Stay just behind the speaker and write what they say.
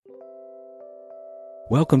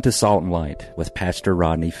Welcome to Salt and Light with Pastor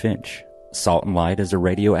Rodney Finch. Salt and Light is a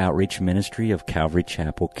radio outreach ministry of Calvary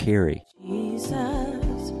Chapel, Cary. Jesus,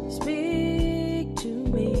 speak to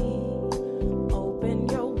me. Open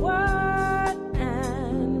your word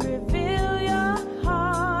and reveal your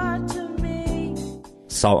heart to me.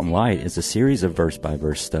 Salt and Light is a series of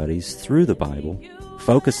verse-by-verse studies through the Bible,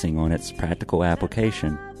 focusing on its practical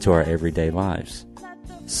application to our everyday lives.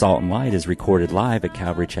 Salt and Light is recorded live at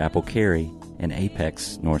Calvary Chapel, Cary in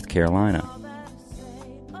Apex, North Carolina.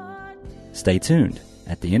 Stay tuned.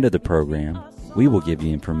 At the end of the program, we will give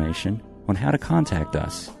you information on how to contact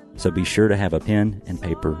us, so be sure to have a pen and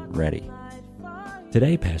paper ready.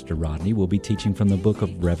 Today, Pastor Rodney will be teaching from the book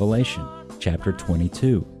of Revelation, chapter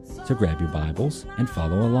 22, so grab your Bibles and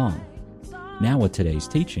follow along. Now with today's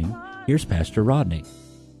teaching, here's Pastor Rodney.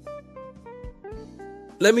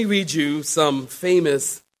 Let me read you some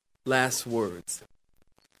famous last words.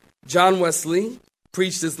 John Wesley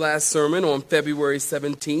preached his last sermon on February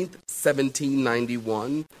 17th,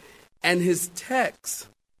 1791, and his text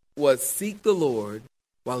was, "Seek the Lord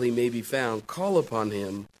while he may be found, call upon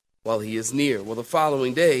him while he is near." Well, the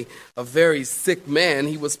following day, a very sick man,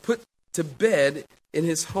 he was put to bed in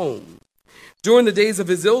his home. During the days of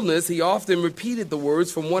his illness, he often repeated the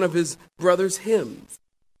words from one of his brother's hymns.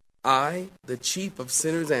 "I, the chief of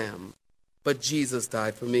sinners am, but Jesus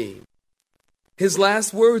died for me." His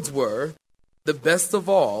last words were, "The best of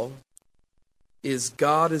all is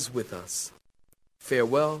God is with us.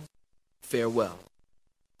 Farewell, farewell."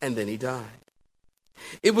 And then he died.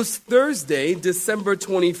 It was Thursday, December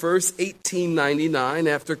 21st, 1899,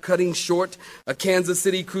 after cutting short a Kansas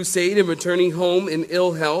City crusade and returning home in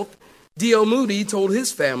ill health, D.L. Moody told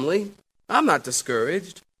his family, "I'm not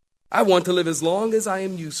discouraged. I want to live as long as I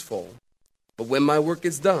am useful. But when my work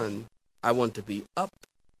is done, I want to be up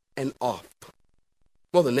and off."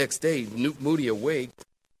 Well, the next day, Moody awakened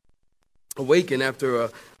after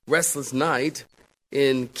a restless night.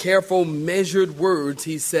 In careful, measured words,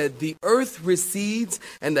 he said, "The earth recedes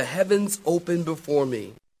and the heavens open before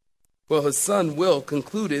me." Well, his son, Will,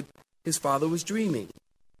 concluded his father was dreaming.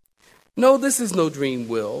 "No, this is no dream,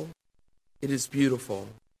 Will. It is beautiful.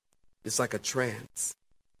 It's like a trance.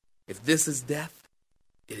 If this is death,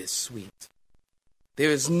 it is sweet.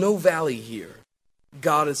 There is no valley here.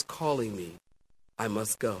 God is calling me. I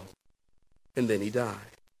must go." And then he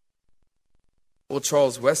died. Well,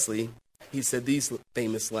 Charles Wesley, he said these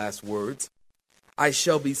famous last words, "I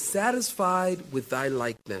shall be satisfied with thy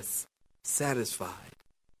likeness. Satisfied,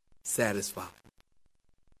 satisfied."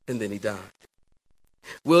 And then he died.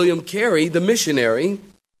 William Carey, the missionary,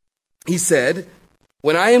 he said,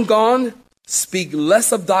 "When I am gone, speak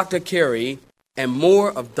less of Dr. Carey and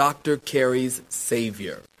more of Dr. Carey's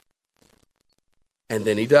Savior." And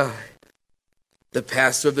then he died. The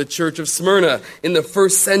pastor of the church of Smyrna in the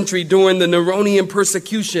first century during the Neronian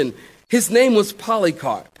persecution, his name was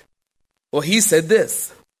Polycarp. Well, he said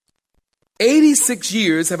this, 86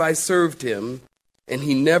 years have I served him, and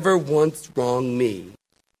he never once wronged me.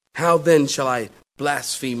 How then shall I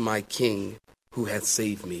blaspheme my king who hath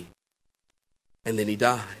saved me?" And then he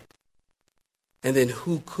died. And then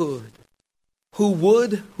who could, who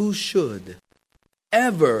would, who should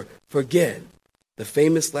ever forget the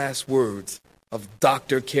famous last words of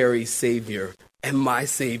Dr. Carey's Savior and my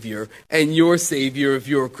Savior and your Savior if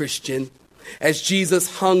you're a Christian, as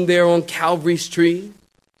Jesus hung there on Calvary's tree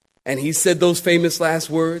and he said those famous last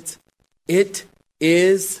words, "It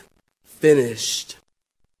is finished."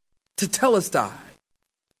 Tetelestai.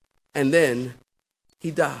 And then he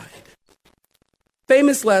died.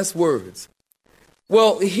 Famous last words.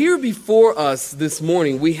 Well, here before us this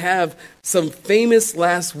morning, we have some famous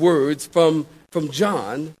last words from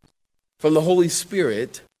John, from the Holy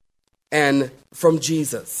Spirit, and from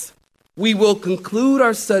Jesus. We will conclude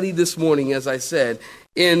our study this morning, as I said,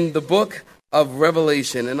 in the book of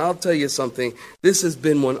Revelation. And I'll tell you something, this has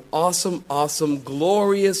been one awesome,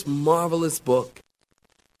 glorious, marvelous book.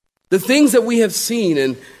 The things that we have seen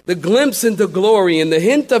and the glimpse into glory and the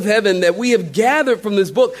hint of heaven that we have gathered from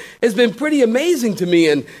this book has been pretty amazing to me.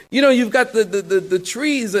 And, you know, you've got the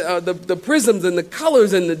trees, the prisms and the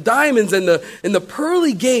colors and the diamonds and the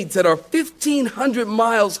pearly gates that are 1,500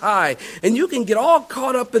 miles high. And you can get all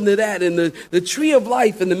caught up into that and the tree of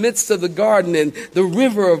life in the midst of the garden and the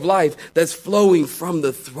river of life that's flowing from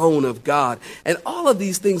the throne of God. And all of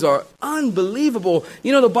these things are unbelievable.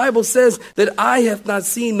 You know, the Bible says that eye hath not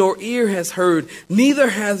seen nor ear has heard, neither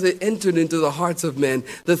has it entered into the hearts of men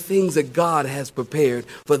the things that God has prepared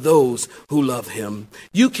for those who love him.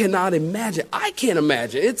 You cannot imagine. I can't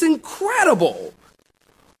imagine. It's incredible.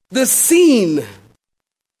 The scene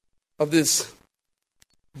of this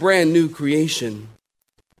brand new creation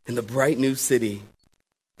in the bright new city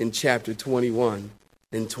in chapter 21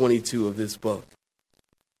 and 22 of this book.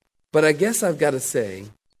 But I guess I've got to say,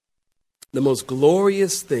 the most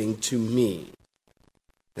glorious thing to me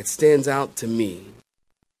that stands out to me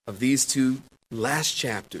of these two last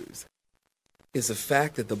chapters is the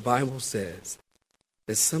fact that the Bible says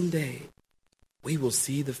that someday we will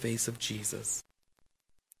see the face of Jesus.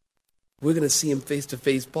 We're going to see him face to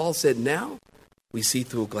face. Paul said, now we see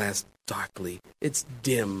through a glass darkly. It's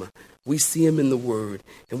dim. We see him in the Word,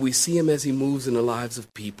 and we see him as he moves in the lives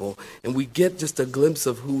of people, and we get just a glimpse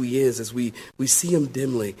of who he is as we see him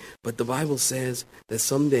dimly. But the Bible says that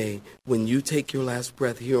someday, when you take your last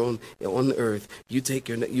breath here on the earth,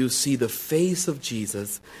 you see the face of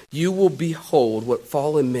Jesus. You will behold what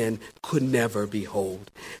fallen men could never behold,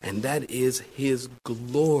 and that is his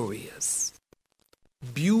glorious,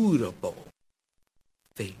 beautiful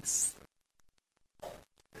face.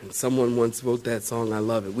 And someone once wrote that song. I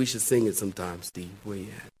love it. We should sing it sometime, Steve. Where you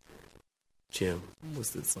at? Jim, what's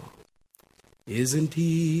this song? Isn't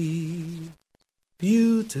he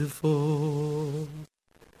beautiful?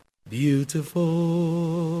 Beautiful.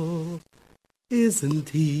 Isn't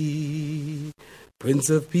he Prince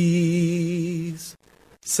of Peace?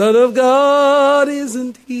 Son of God,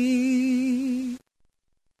 isn't he?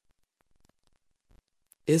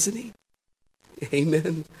 Isn't he?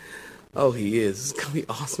 Amen. Oh, he is. It's going to be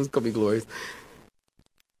awesome. It's going to be glorious.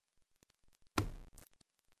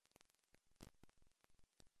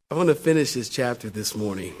 I want to finish this chapter this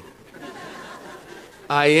morning.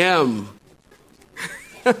 I am.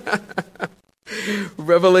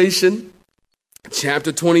 Revelation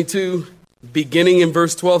chapter 22, beginning in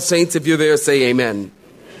verse 12. Saints, if you're there, say amen.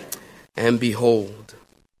 And behold,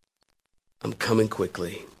 I'm coming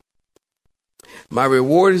quickly. My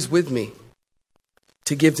reward is with me,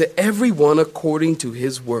 to give to everyone according to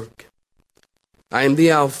his work. I am the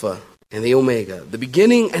Alpha and the Omega, the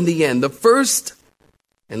beginning and the end, the first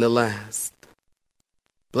and the last.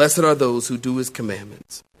 Blessed are those who do his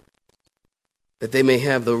commandments, that they may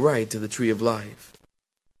have the right to the tree of life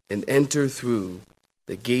and enter through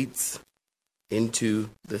the gates into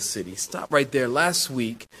the city. Stop right there. Last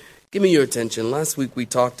week, give me your attention. Last week we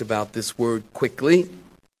talked about this word quickly.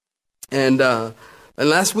 And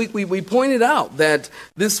last week we pointed out that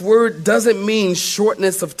this word doesn't mean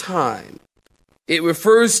shortness of time. It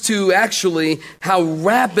refers to actually how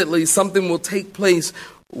rapidly something will take place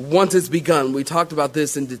once it's begun. We talked about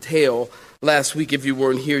this in detail last week. If you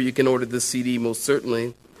weren't here, you can order the CD most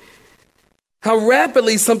certainly. How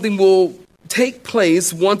rapidly something will take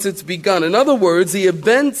place once it's begun. In other words, the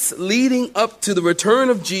events leading up to the return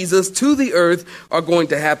of Jesus to the earth are going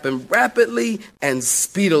to happen rapidly and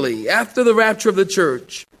speedily. After the rapture of the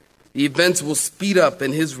church, the events will speed up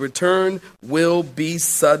and his return will be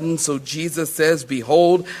sudden. So Jesus says,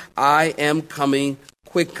 behold, I am coming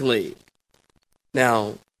quickly.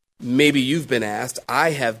 Now, maybe you've been asked,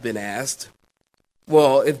 I have been asked,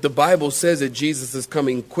 well, if the Bible says that Jesus is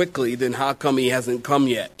coming quickly, then how come he hasn't come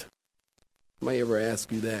yet? Might ever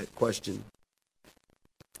ask you that question?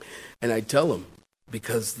 And I tell them,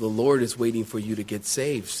 because the Lord is waiting for you to get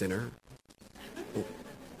saved, sinner.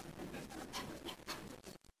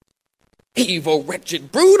 Evil,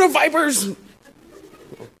 wretched brood of vipers. Oh,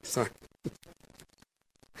 sorry.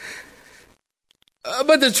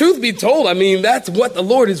 But the truth be told, I mean, that's what the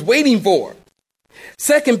Lord is waiting for.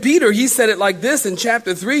 2 Peter, he said it like this in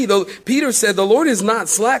chapter 3. Though Peter said, the Lord is not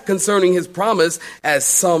slack concerning his promise, as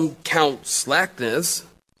some count slackness,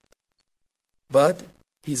 but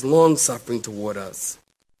he's long-suffering toward us.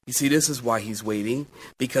 You see, this is why he's waiting,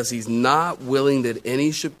 because he's not willing that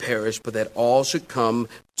any should perish, but that all should come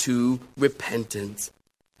to repentance.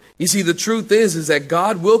 You see, the truth is that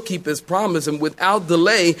God will keep his promise and without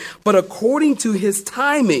delay, but according to his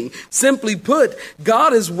timing. Simply put,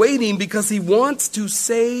 God is waiting because he wants to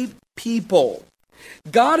save people.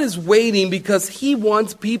 God is waiting because he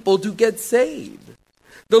wants people to get saved.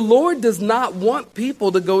 The Lord does not want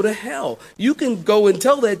people to go to hell. You can go and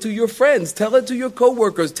tell that to your friends, tell it to your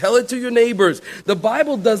coworkers, tell it to your neighbors. The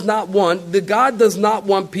Bible does not want, God does not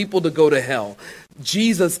want people to go to hell.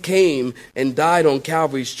 Jesus came and died on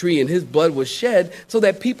Calvary's tree, and his blood was shed so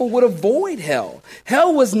that people would avoid hell.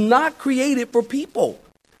 Hell was not created for people.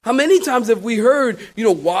 How many times have we heard,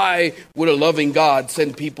 why would a loving God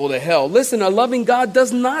send people to hell? Listen, a loving God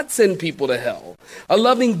does not send people to hell. A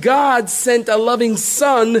loving God sent a loving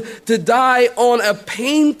son to die on a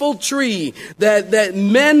painful tree that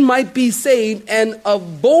men might be saved and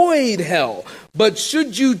avoid hell. But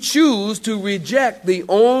should you choose to reject the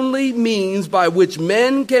only means by which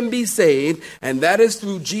men can be saved, and that is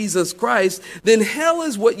through Jesus Christ, then hell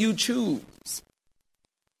is what you choose.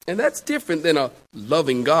 And that's different than a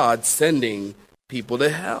loving God sending people to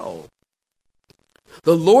hell.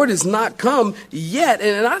 The Lord has not come yet,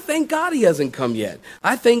 and I thank God he hasn't come yet.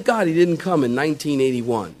 I thank God he didn't come in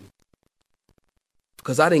 1981,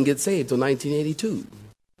 because I didn't get saved till 1982.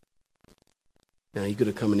 Now, he could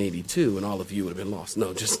have come in 82, and all of you would have been lost.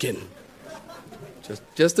 No, just kidding.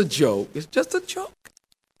 Just a joke. It's just a joke.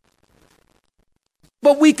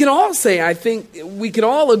 But we can all say, I think, we can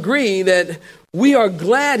all agree that we are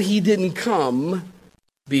glad he didn't come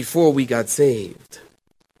before we got saved.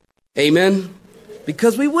 Amen?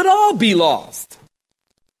 Because we would all be lost.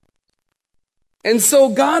 And so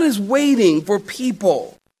God is waiting for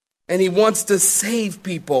people, and he wants to save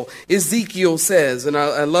people. Ezekiel says, and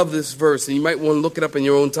I love this verse, and you might want to look it up in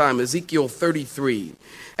your own time, Ezekiel 33.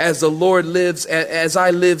 As the Lord lives, as I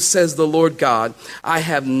live, says the Lord God, I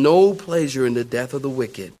have no pleasure in the death of the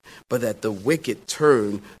wicked, but that the wicked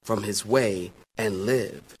turn from his way and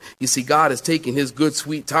live. You see, God is taking his good,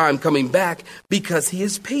 sweet time coming back because he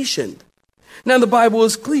is patient. Now, the Bible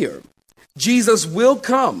is clear. Jesus will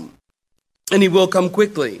come, and he will come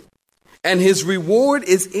quickly. And his reward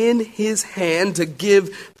is in his hand to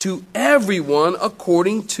give to everyone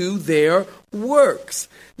according to their works.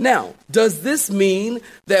 Now, does this mean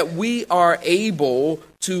that we are able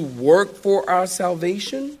to work for our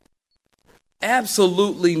salvation?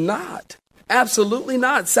 Absolutely not. Absolutely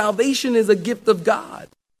not. Salvation is a gift of God.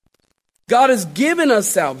 God has given us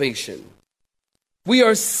salvation. We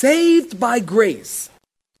are saved by grace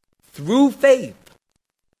through faith.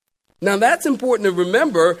 Now, that's important to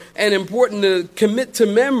remember and important to commit to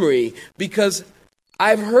memory, because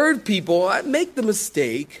I've heard people make the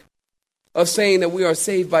mistake of saying that we are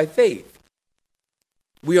saved by faith.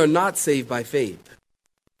 We are not saved by faith.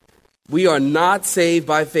 We are not saved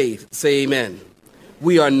by faith. Say amen.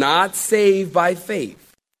 We are not saved by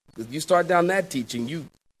faith. If you start down that teaching, you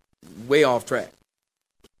way off track.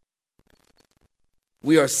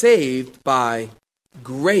 We are saved by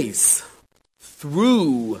grace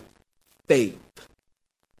through faith.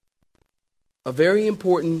 A very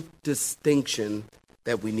important distinction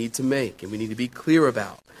that we need to make and we need to be clear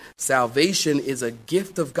about. Salvation is a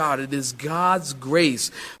gift of God. It is God's grace.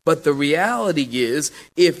 But the reality is,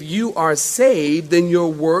 if you are saved, then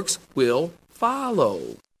your works will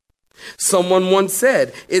follow. Someone once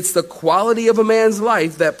said, it's the quality of a man's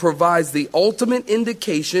life that provides the ultimate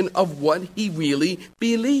indication of what he really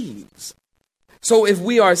believes. So if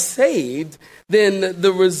we are saved, then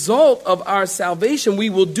the result of our salvation, we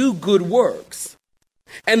will do good works.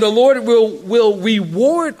 And the Lord will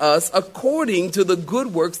reward us according to the good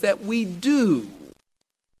works that we do.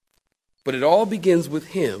 But it all begins with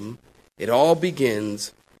him. It all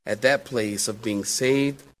begins at that place of being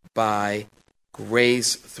saved by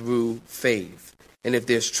grace through faith. And if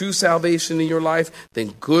there's true salvation in your life,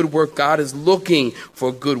 then good work. God is looking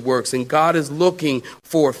for good works, and God is looking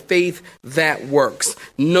for faith that works.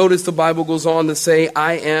 Notice the Bible goes on to say,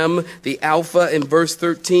 I am the Alpha in verse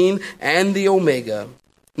 13 and the Omega.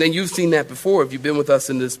 Now, you've seen that before. If you've been with us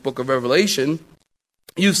in this book of Revelation,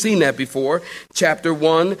 you've seen that before. Chapter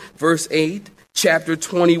 1, verse 8, chapter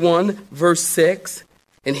 21, verse 6.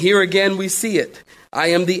 And here again we see it. I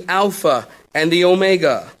am the Alpha and the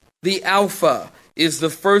Omega. The Alpha is the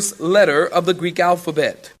first letter of the Greek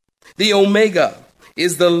alphabet. The Omega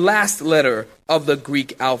is the last letter of the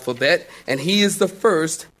Greek alphabet, and he is the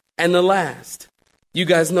first and the last. You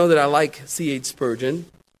guys know that I like C.H. Spurgeon,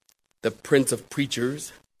 the Prince of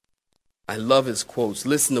Preachers. I love his quotes.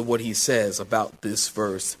 Listen to what he says about this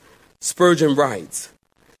verse. Spurgeon writes,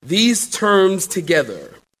 these terms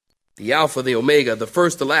together, the Alpha, the Omega, the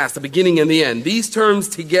first, the last, the beginning and the end, these terms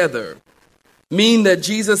together mean that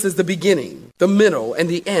Jesus is the beginning, the middle, and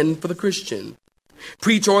the end for the Christian.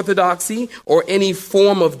 Preach orthodoxy or any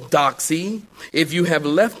form of doxy. If you have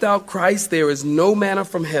left out Christ, there is no manna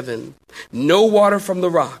from heaven, no water from the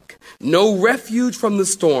rock, no refuge from the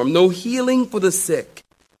storm, no healing for the sick,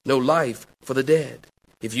 no life for the dead.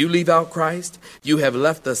 If you leave out Christ, you have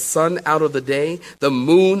left the sun out of the day, the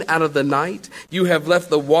moon out of the night. You have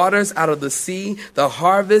left the waters out of the sea, the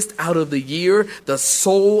harvest out of the year, the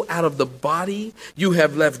soul out of the body. You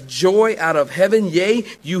have left joy out of heaven. Yea,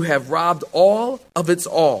 you have robbed all of its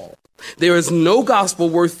all. There is no gospel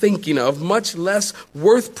worth thinking of, much less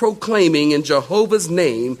worth proclaiming in Jehovah's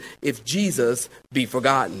name, if Jesus be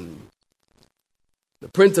forgotten. The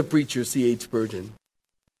Prince of Preachers, C.H. Spurgeon.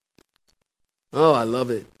 Oh, I love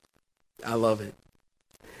it. I love it.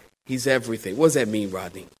 He's everything. What does that mean,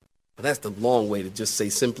 Rodney? Well, that's the long way to just say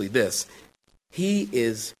simply this.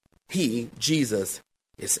 Jesus,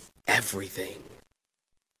 is everything.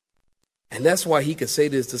 And that's why he could say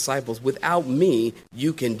to his disciples, without me,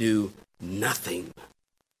 you can do nothing.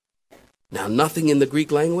 Now, nothing in the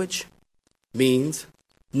Greek language means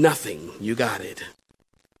nothing. You got it.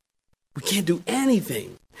 We can't do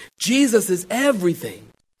anything. Jesus is everything.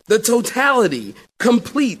 The totality,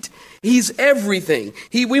 complete. He's everything.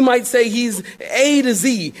 We might say he's A to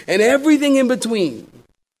Z and everything in between.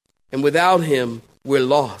 And without him, we're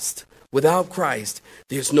lost. Without Christ,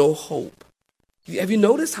 there's no hope. Have you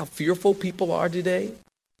noticed how fearful people are today?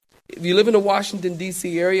 If you live in the Washington,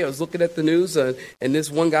 D.C. area, I was looking at the news, and this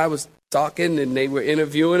one guy was talking, and they were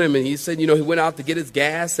interviewing him, and he said, he went out to get his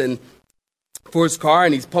gas and for his car,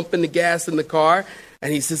 and he's pumping the gas in the car,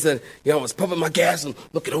 and he says, I was pumping my gas and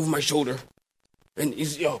looking over my shoulder, and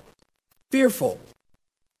he's, fearful.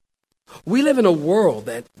 We live in a world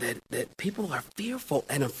that people are fearful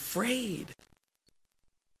and afraid.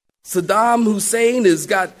 Saddam Hussein has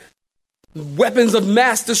got weapons of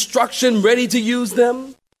mass destruction ready to use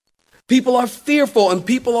them. People are fearful and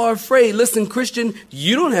people are afraid. Listen, Christian,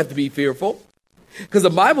 you don't have to be fearful. Because the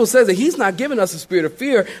Bible says that he's not giving us a spirit of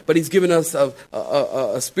fear, but he's given us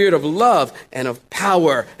a spirit of love and of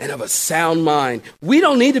power and of a sound mind. We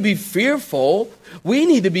don't need to be fearful. We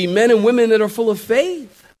need to be men and women that are full of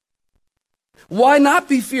faith. Why not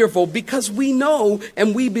be fearful? Because we know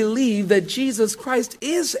and we believe that Jesus Christ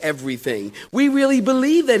is everything. We really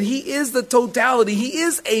believe that he is the totality. He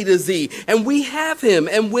is A to Z. And we have him.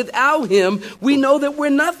 And without him, we know that we're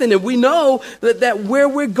nothing. And we know that where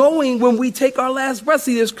we're going when we take our last breath.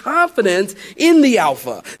 See, there's confidence in the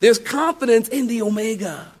Alpha. There's confidence in the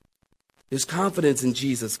Omega. There's confidence in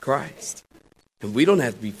Jesus Christ. And we don't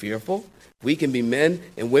have to be fearful. We can be men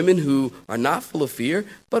and women who are not full of fear,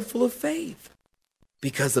 but full of faith.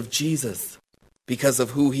 Because of Jesus, because of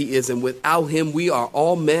who he is. And without him, we are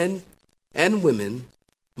all men and women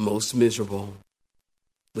most miserable.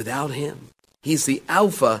 Without him, he's the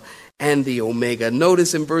Alpha and the Omega.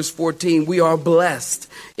 Notice in verse 14, we are blessed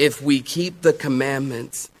if we keep the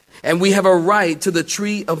commandments. And we have a right to the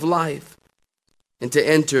tree of life and to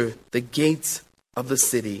enter the gates of the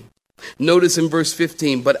city. Notice in verse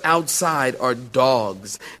 15, but outside are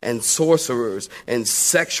dogs and sorcerers and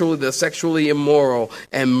the sexually immoral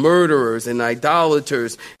and murderers and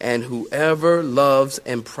idolaters and whoever loves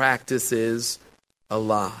and practices a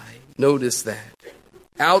lie. Notice that.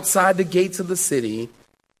 Outside the gates of the city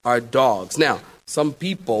are dogs. Now, some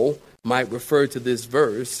people might refer to this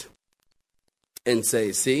verse and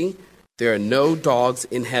say, see, there are no dogs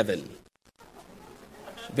in heaven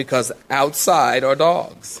because outside are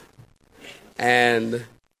dogs. And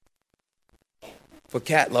for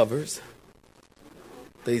cat lovers,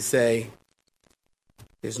 they say,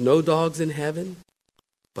 there's no dogs in heaven,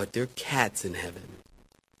 but there are cats in heaven.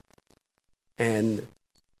 And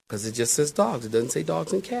because it just says dogs. It doesn't say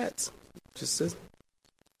dogs and cats. It just says,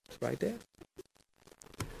 it's right there.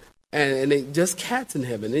 And it just cats in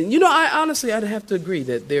heaven. And I'd have to agree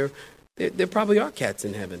that there probably are cats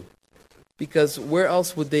in heaven. Because where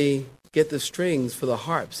else would they get the strings for the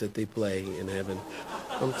harps that they play in heaven?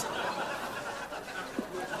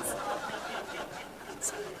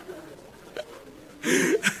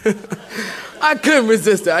 I couldn't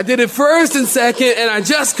resist it. I did it first and second, and I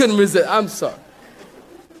just couldn't resist. I'm sorry.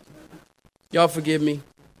 Y'all forgive me?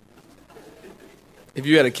 If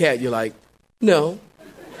you had a cat, you're like, no.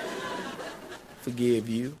 Forgive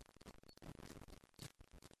you.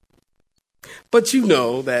 But you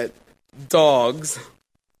know that dogs...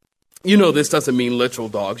 this doesn't mean literal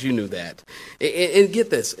dogs. You knew that. And get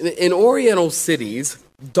this. In Oriental cities,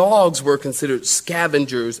 dogs were considered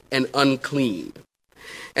scavengers and unclean.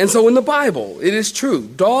 And so in the Bible, it is true.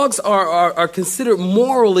 Dogs are considered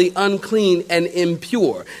morally unclean and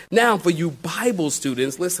impure. Now, for you Bible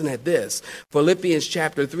students, listen at this. Philippians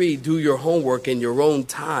chapter 3, do your homework in your own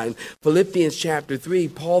time. Philippians chapter 3,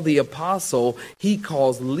 Paul the Apostle, he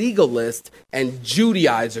calls legalists and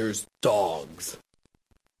Judaizers dogs.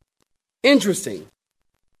 Interesting.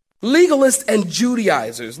 Legalists and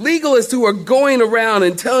Judaizers. Legalists who are going around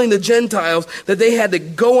and telling the Gentiles that they had to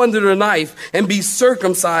go under the knife and be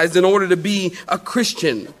circumcised in order to be a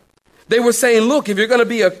Christian. They were saying, look, if you're going to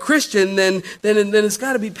be a Christian, then it's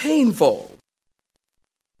got to be painful.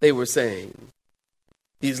 They were saying,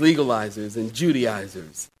 these legalizers and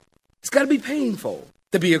Judaizers, it's got to be painful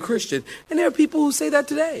to be a Christian. And there are people who say that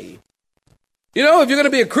today. If you're going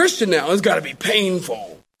to be a Christian now, it's got to be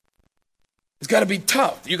painful. It's got to be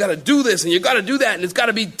tough. You got to do this and you got to do that. And it's got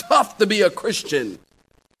to be tough to be a Christian.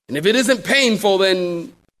 And if it isn't painful,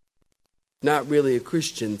 then not really a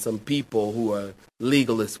Christian, some people who are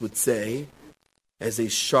legalists would say. as they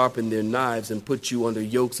sharpen their knives and put you under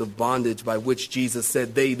yokes of bondage by which Jesus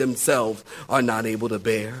said they themselves are not able to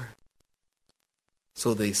bear.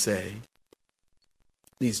 So they say,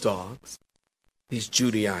 these dogs, these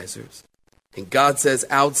Judaizers. And God says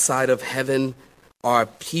outside of heaven are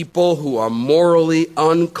people who are morally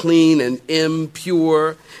unclean and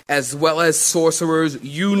impure, as well as sorcerers.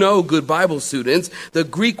 You know, good Bible students, the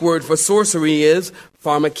Greek word for sorcery is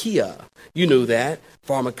pharmakia. You know that.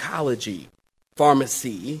 Pharmacology,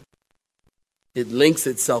 pharmacy. It links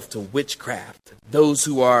itself to witchcraft. Those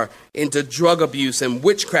who are into drug abuse and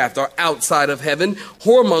witchcraft are outside of heaven.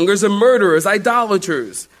 Whoremongers and murderers,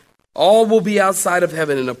 idolaters. All will be outside of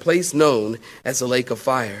heaven in a place known as the lake of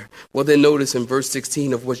fire. Well, then notice in verse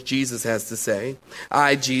 16 of what Jesus has to say.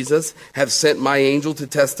 I, Jesus, have sent my angel to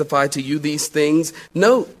testify to you these things.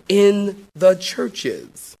 Note, in the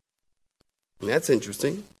churches. And that's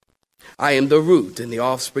interesting. I am the root and the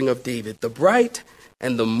offspring of David, the bright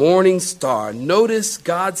and the morning star. Notice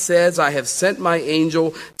God says, I have sent my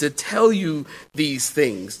angel to tell you these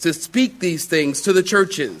things, to speak these things to the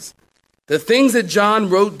churches. The things that John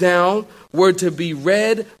wrote down were to be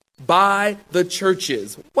read by the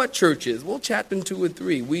churches. What churches? Well, chapter 2 and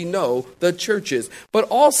 3, we know the churches, but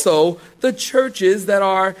also the churches that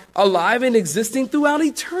are alive and existing throughout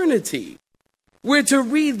eternity. We're to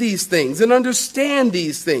read these things and understand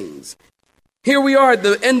these things. Here we are at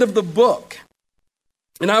the end of the book.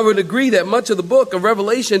 And I would agree that much of the book of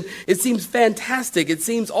Revelation, it seems fantastic. It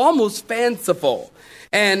seems almost fanciful.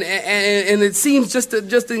 And it seems just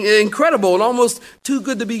incredible and almost too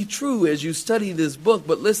good to be true as you study this book.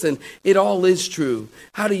 But listen, it all is true.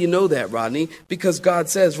 How do you know that, Rodney? Because God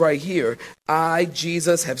says right here, I,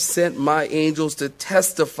 Jesus, have sent my angels to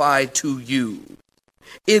testify to you.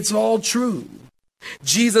 It's all true.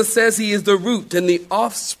 Jesus says he is the root and the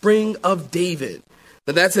offspring of David.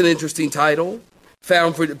 Now that's an interesting title.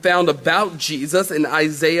 Found about Jesus in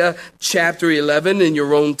Isaiah chapter 11 in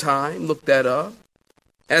your own time. Look that up.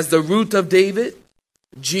 As the root of David,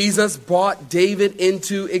 Jesus brought David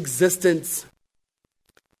into existence.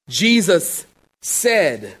 Jesus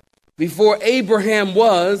said, before Abraham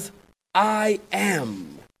was, I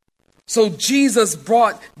am. So Jesus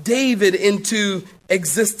brought David into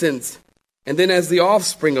existence. And then as the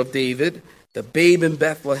offspring of David, the babe in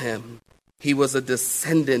Bethlehem, he was a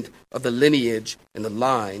descendant of the lineage and the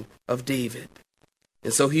line of David.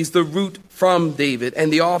 And so he's the root from David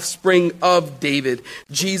and the offspring of David,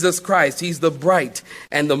 Jesus Christ. He's the bright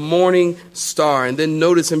and the morning star. And then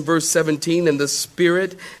notice in verse 17, and the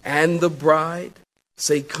Spirit and the bride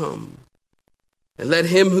say, come. And let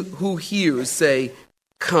him who hears say,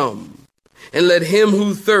 come. And let him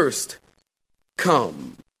who thirsts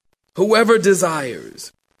come. Whoever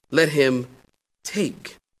desires, let him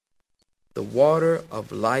take the water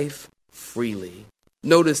of life freely.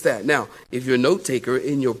 Notice that. Now, if you're a note taker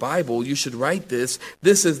in your Bible, you should write this.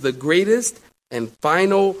 This is the greatest and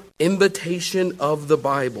final invitation of the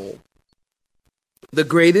Bible. The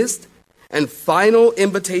greatest and final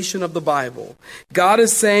invitation of the Bible. God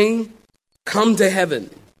is saying, come to heaven.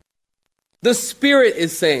 The Spirit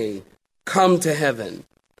is saying, come to heaven.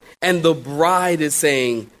 And the bride is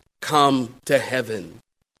saying, come to heaven.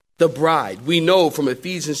 The bride. We know from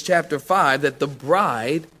Ephesians chapter 5 that the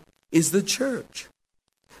bride is the church.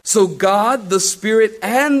 So God, the Spirit,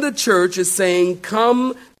 and the church is saying,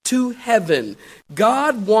 come to heaven.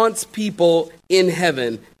 God wants people in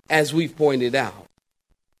heaven, as we've pointed out.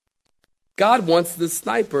 God wants the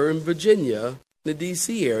sniper in Virginia, the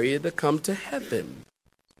D.C. area, to come to heaven.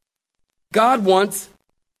 God wants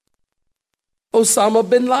Osama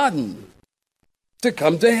bin Laden to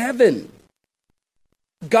come to heaven.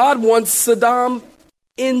 God wants Saddam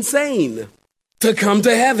insane to come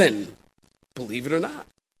to heaven. Believe it or not.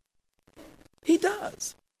 He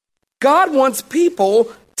does. God wants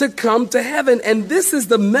people to come to heaven. And this is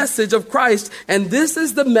the message of Christ. And this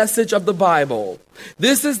is the message of the Bible.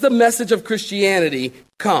 This is the message of Christianity.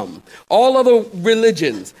 Come. All other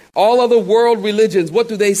religions, all other world religions, what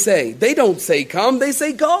do they say? They don't say come. They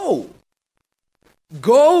say go.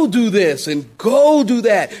 Go do this and go do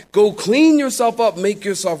that. Go clean yourself up, make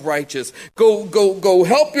yourself righteous. Go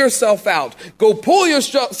help yourself out. Go pull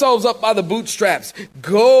yourselves up by the bootstraps.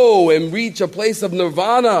 Go and reach a place of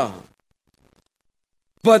nirvana.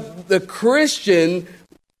 But the Christian,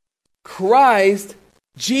 Christ,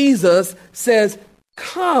 Jesus says,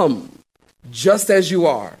 come just as you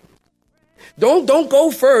are. Don't go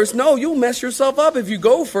first. No, you'll mess yourself up. If you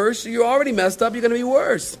go first, you're already messed up. You're going to be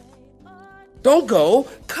worse. Don't go.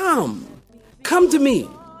 Come. Come to me.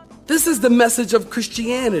 This is the message of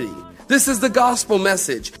Christianity. This is the gospel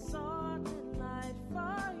message.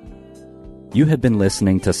 You have been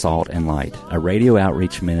listening to Salt and Light, a radio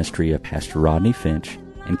outreach ministry of Pastor Rodney Finch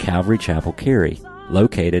in Calvary Chapel, Cary,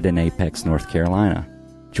 located in Apex, North Carolina.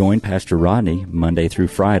 Join Pastor Rodney Monday through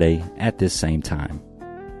Friday at this same time.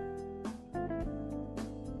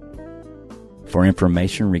 For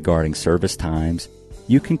information regarding service times,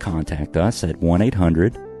 you can contact us at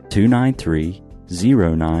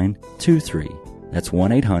 1-800-293-0923. That's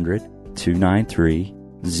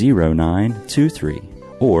 1-800-293-0923.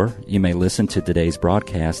 Or you may listen to today's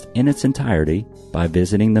broadcast in its entirety by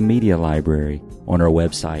visiting the media library on our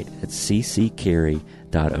website at cccary.org.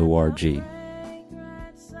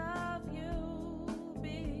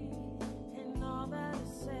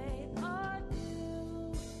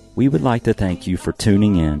 We would like to thank you for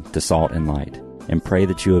tuning in to Salt and Light and pray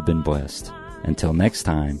that you have been blessed. Until next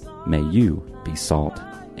time, may you be salt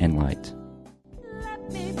and light.